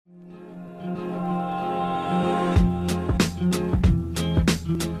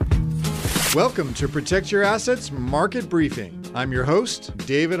Welcome to Protect Your Assets Market Briefing. I'm your host,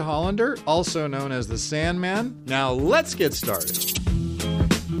 David Hollander, also known as the Sandman. Now let's get started.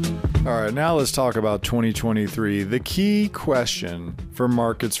 All right, now let's talk about 2023. The key question for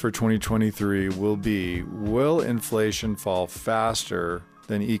markets for 2023 will be, will inflation fall faster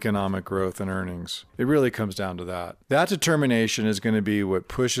than economic growth and earnings? It really comes down to that. That determination is going to be what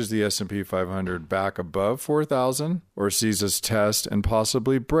pushes the S&P 500 back above 4,000 or sees us test and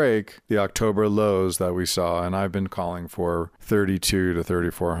possibly break the October lows that we saw. And I've been calling for 32 to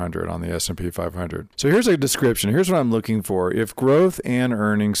 3,400 on the S&P 500. So here's a description. Here's what I'm looking for. If growth and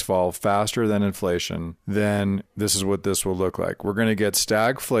earnings fall faster than inflation, then this is what this will look like. We're going to get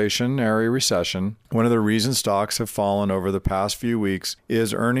stagflationary recession. One of the reasons stocks have fallen over the past few weeks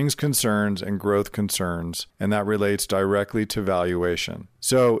is earnings concerns and growth concerns, and that relates directly to valuation.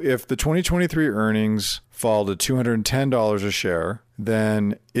 So if the 2023 earnings fall to $210 a share,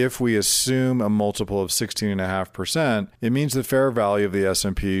 then if we assume a multiple of 16.5%, it means the fair value of the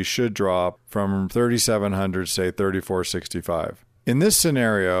S&P should drop from 3,700 to say 3,465. In this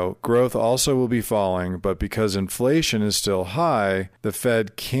scenario, growth also will be falling, but because inflation is still high, the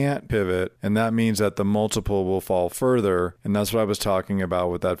Fed can't pivot, and that means that the multiple will fall further, and that's what I was talking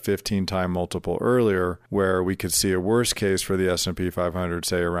about with that 15-time multiple earlier, where we could see a worst case for the S&P 500,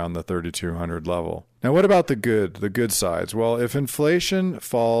 say around the 3,200 level. Now, what about the good sides? Well, if inflation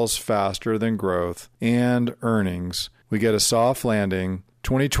falls faster than growth and earnings, we get a soft landing.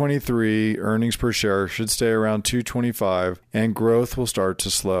 2023 earnings per share should stay around $2.25 and growth will start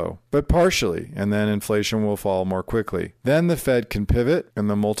to slow, but partially, and then inflation will fall more quickly. Then the Fed can pivot and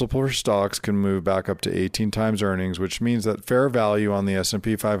the multiple for stocks can move back up to 18 times earnings, which means that fair value on the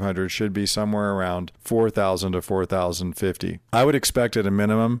S&P 500 should be somewhere around 4,000 to 4,050. I would expect at a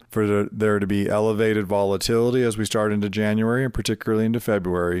minimum for there to be elevated volatility as we start into January and particularly into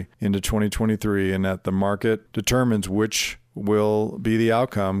February into 2023, and that the market determines which will be the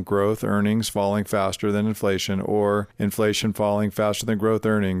outcome, growth earnings falling faster than inflation or inflation falling faster than growth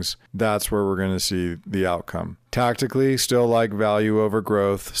earnings. That's where we're going to see the outcome. Tactically, still like value over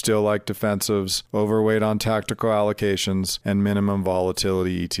growth, still like defensives, overweight on tactical allocations, and minimum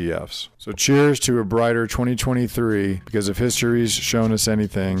volatility ETFs. So cheers to a brighter 2023, because if history's shown us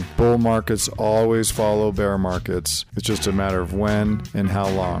anything, bull markets always follow bear markets. It's just a matter of when and how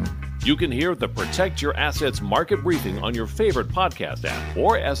long. You can hear the Protect Your Assets Market Briefing on your favorite podcast app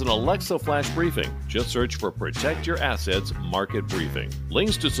or as an Alexa flash briefing. Just search for Protect Your Assets Market Briefing.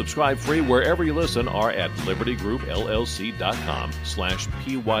 Links to subscribe free wherever you listen are at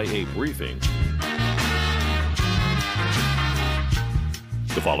libertygroupllc.com/PYA briefing.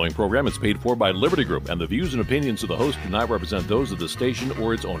 The following program is paid for by Liberty Group, and the views and opinions of the host do not represent those of the station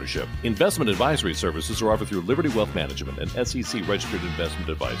or its ownership. Investment advisory services are offered through Liberty Wealth Management, an SEC-registered investment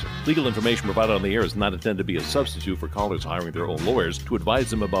advisor. Legal information provided on the air is not intended to be a substitute for callers hiring their own lawyers to advise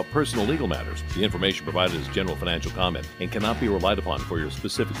them about personal legal matters. The information provided is general financial comment and cannot be relied upon for your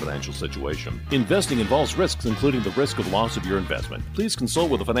specific financial situation. Investing involves risks, including the risk of loss of your investment. Please consult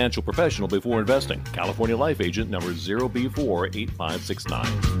with a financial professional before investing. California Life Agent number 0B48569.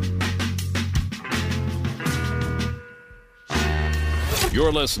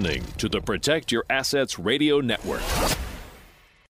 You're listening to the Protect Your Assets Radio Network.